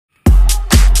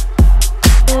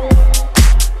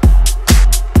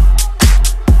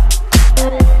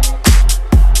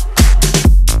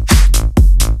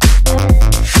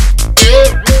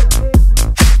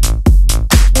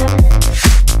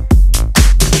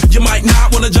you might not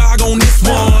wanna jog on this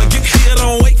one. Get here,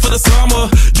 don't wait for the summer.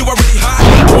 You already hot,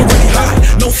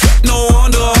 no sweat, no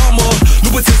Under Armour.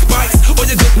 Louis' spikes, or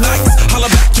your good nights. Holla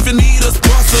back if you need a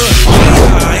sponsor.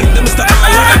 Hey, then Mr.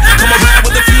 Alright, come around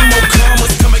with a few more commas.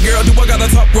 Tell me, girl, do I got a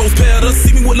top rose petal?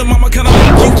 See me with the mama, can I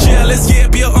make you jealous? Yeah,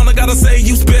 be a honor, gotta say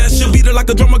you special. Beat her like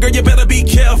a drummer, girl, you better be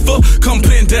careful. Come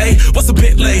Day, what's a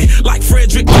bit late? Like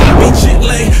Frederick, can be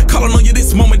gently. Calling on you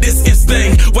this moment, this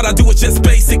instinct. What I do is just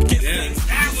basic. Yeah.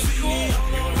 That was cool.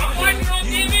 I'm watching on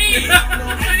TV.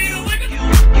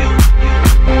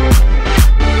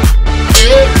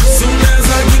 Soon as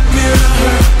I get near to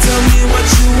her, tell me what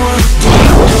you want.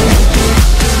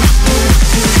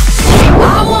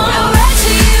 I wanna rap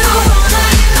to you.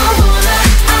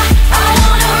 I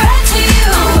wanna rap to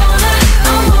you.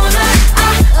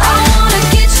 I wanna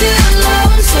get you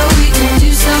alone so we can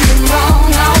do something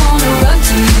wrong. I wanna run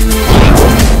to you.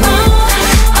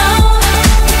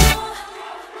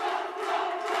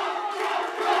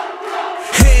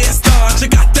 Head start, you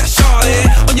got that shawty.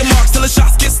 On your marks till the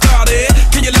shots get started.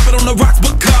 Can you love it on the rocks,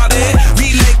 Bacardi?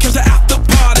 Relay, catch the after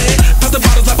party. Pass the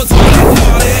bottles like a get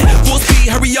naughty. Full speed,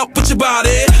 hurry up with your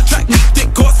body. Track me,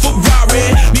 thick course,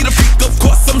 Ferrari. Need a freak, of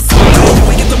course, I'm sorry.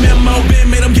 We get the memo, Ben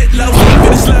made them get low.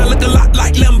 Finish line look a lot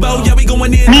like limbo. Yeah, we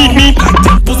going in like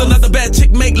dimples. Another bad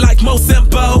chick make life more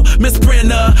simple. Miss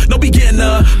Brenda, no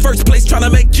beginner. First place trying to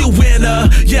make you winner.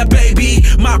 Yeah, baby,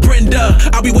 my Brenda.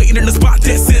 I'll be waiting in the spot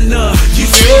that's in her. You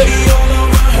see me all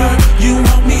over her. You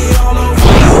want me all over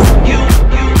you.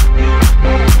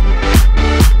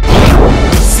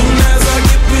 Soon as I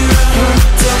get near to her,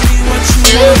 tell me what you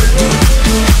wanna do.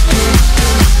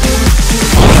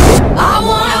 I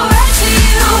wanna rap to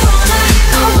you.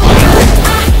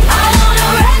 I wanna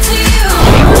rap to you.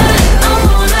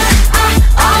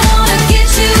 I wanna get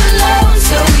you alone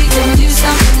so we can do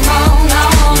something wrong. I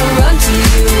wanna run to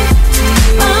you.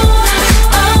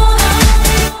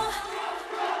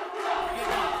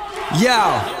 Yo,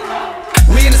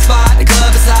 we in the spot, the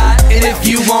club is hot. And if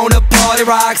you wanna party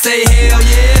rock, say hell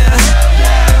yeah.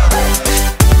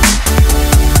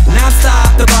 Now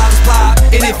stop, the bottles pop.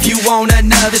 And if you want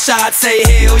another shot, say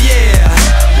hell yeah.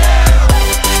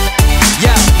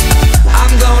 Yeah,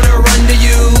 I'm gonna run to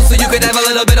you so you could have a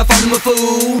little bit of fun with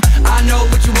food. I know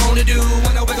what you wanna do.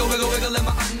 Wanna wiggle, wiggle, wiggle.